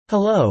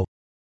Hello.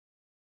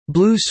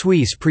 Blue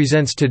Suisse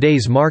presents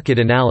today's market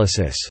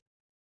analysis.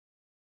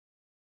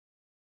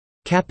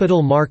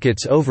 Capital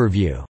Markets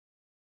Overview.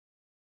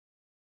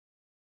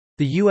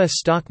 The U.S.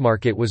 stock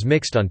market was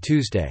mixed on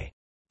Tuesday.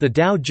 The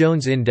Dow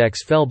Jones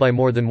Index fell by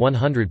more than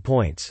 100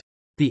 points.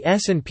 The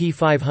S&P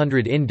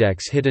 500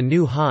 index hit a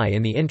new high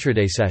in the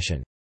intraday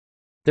session.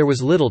 There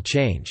was little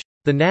change.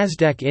 The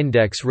Nasdaq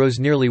index rose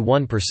nearly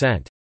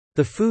 1%.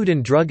 The Food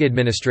and Drug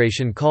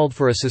Administration called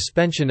for a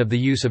suspension of the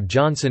use of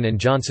Johnson &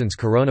 Johnson's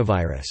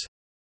coronavirus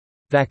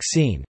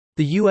vaccine.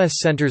 The U.S.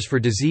 Centers for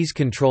Disease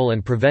Control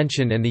and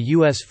Prevention and the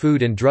U.S.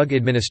 Food and Drug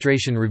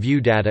Administration review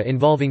data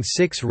involving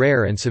 6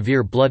 rare and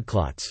severe blood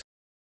clots.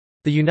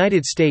 The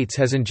United States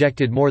has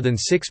injected more than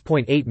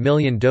 6.8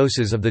 million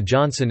doses of the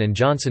Johnson &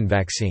 Johnson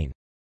vaccine.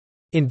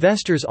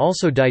 Investors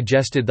also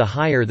digested the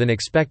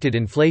higher-than-expected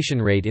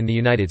inflation rate in the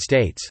United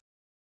States.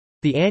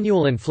 The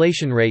annual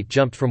inflation rate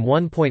jumped from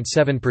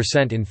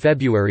 1.7% in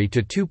February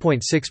to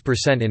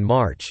 2.6% in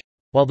March,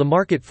 while the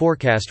market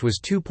forecast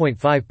was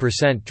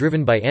 2.5%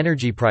 driven by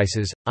energy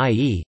prices,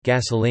 i.e.,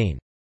 gasoline.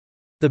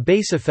 The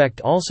base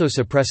effect also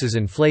suppresses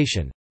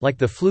inflation, like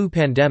the flu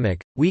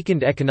pandemic,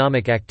 weakened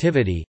economic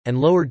activity, and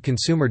lowered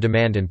consumer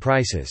demand and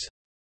prices.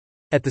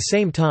 At the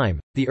same time,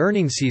 the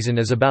earnings season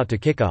is about to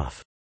kick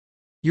off.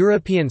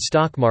 European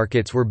stock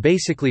markets were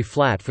basically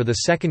flat for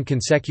the second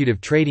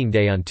consecutive trading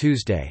day on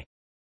Tuesday.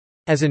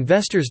 As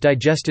investors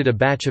digested a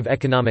batch of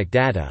economic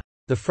data,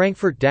 the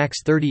Frankfurt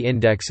DAX 30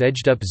 index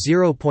edged up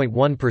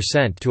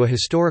 0.1% to a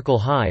historical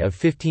high of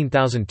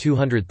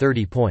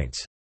 15,230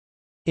 points.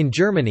 In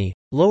Germany,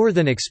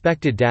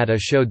 lower-than-expected data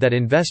showed that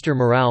investor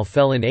morale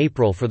fell in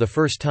April for the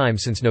first time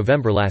since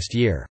November last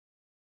year.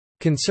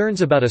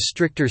 Concerns about a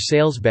stricter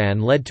sales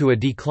ban led to a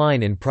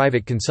decline in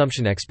private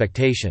consumption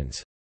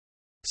expectations.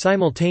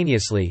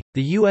 Simultaneously,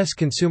 the U.S.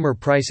 consumer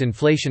price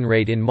inflation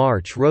rate in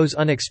March rose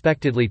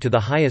unexpectedly to the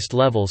highest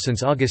level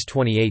since August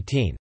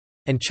 2018.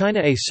 And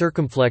China A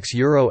circumflex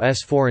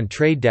Euro-S foreign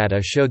trade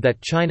data showed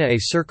that China A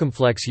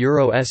circumflex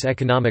Euro-S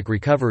economic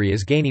recovery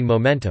is gaining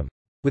momentum,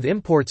 with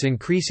imports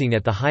increasing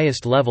at the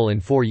highest level in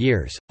 4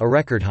 years, a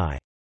record high.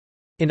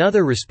 In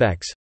other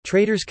respects,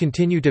 traders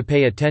continue to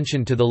pay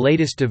attention to the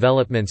latest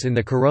developments in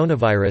the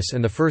coronavirus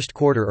and the first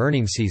quarter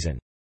earnings season.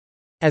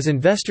 As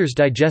investors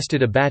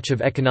digested a batch of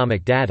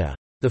economic data,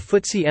 the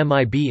FTSE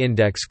MIB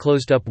index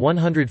closed up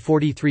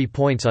 143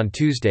 points on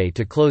Tuesday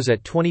to close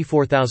at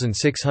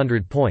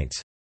 24,600 points,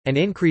 an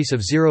increase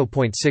of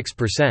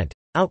 0.6%,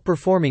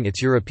 outperforming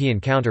its European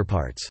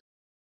counterparts.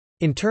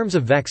 In terms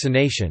of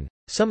vaccination,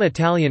 some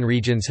Italian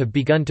regions have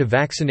begun to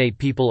vaccinate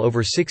people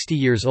over 60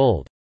 years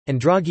old, and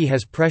Draghi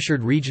has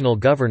pressured regional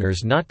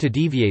governors not to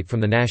deviate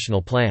from the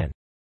national plan.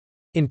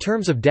 In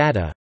terms of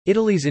data,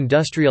 Italy's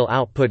industrial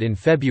output in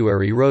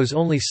February rose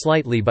only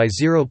slightly by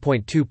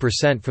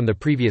 0.2% from the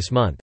previous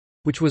month,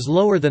 which was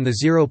lower than the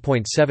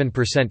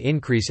 0.7%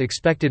 increase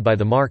expected by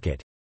the market,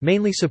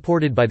 mainly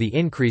supported by the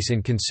increase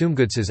in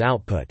consumgoods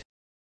output.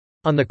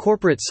 On the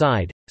corporate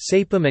side,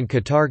 Sapim and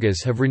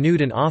Qatargas have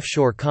renewed an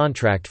offshore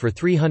contract for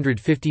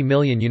 $350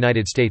 million.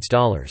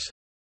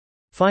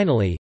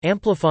 Finally,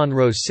 Amplifon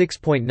rose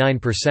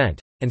 6.9%,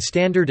 and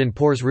Standard &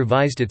 Poor's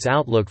revised its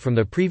outlook from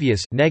the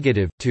previous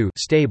negative to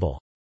stable.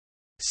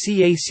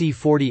 CAC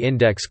 40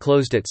 index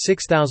closed at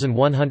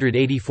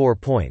 6,184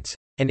 points,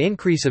 an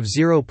increase of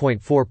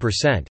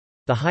 0.4%,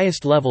 the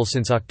highest level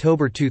since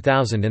October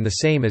 2000 and the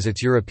same as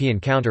its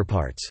European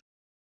counterparts.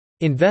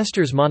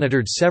 Investors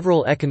monitored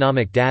several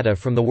economic data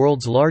from the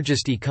world's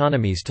largest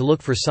economies to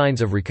look for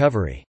signs of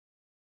recovery.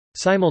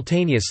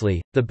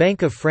 Simultaneously, the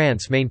Bank of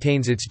France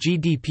maintains its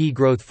GDP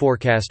growth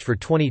forecast for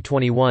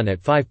 2021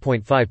 at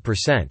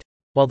 5.5%.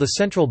 While the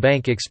central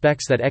bank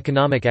expects that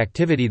economic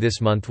activity this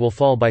month will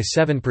fall by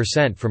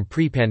 7% from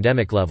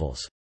pre-pandemic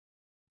levels.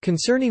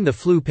 Concerning the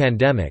flu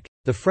pandemic,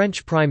 the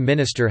French Prime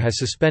Minister has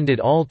suspended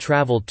all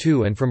travel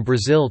to and from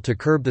Brazil to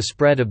curb the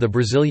spread of the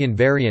Brazilian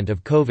variant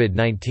of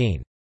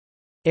COVID-19.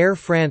 Air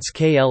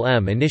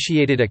France-KLM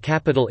initiated a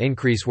capital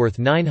increase worth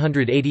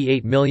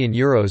 €988 million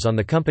on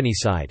the company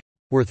side,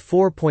 worth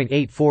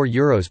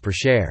 €4.84 per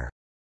share.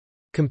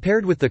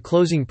 Compared with the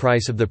closing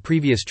price of the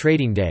previous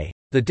trading day,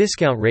 the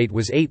discount rate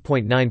was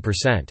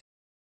 8.9%.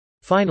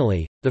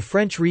 Finally, the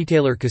French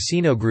retailer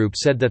Casino Group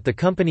said that the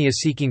company is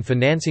seeking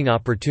financing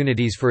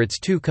opportunities for its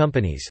 2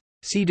 companies,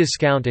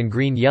 Cdiscount and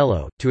Green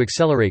Yellow, to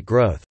accelerate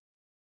growth.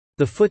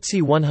 The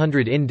FTSE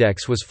 100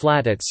 index was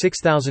flat at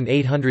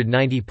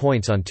 6,890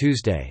 points on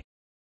Tuesday.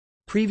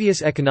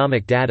 Previous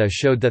economic data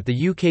showed that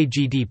the UK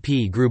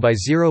GDP grew by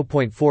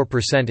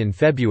 0.4% in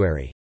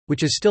February,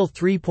 which is still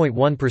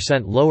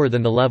 3.1% lower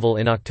than the level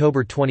in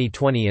October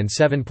 2020 and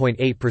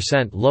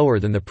 7.8% lower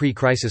than the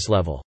pre-crisis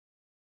level.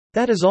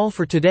 That is all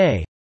for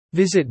today.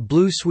 Visit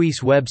Blue Suisse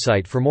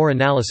website for more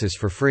analysis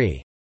for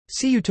free.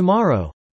 See you tomorrow.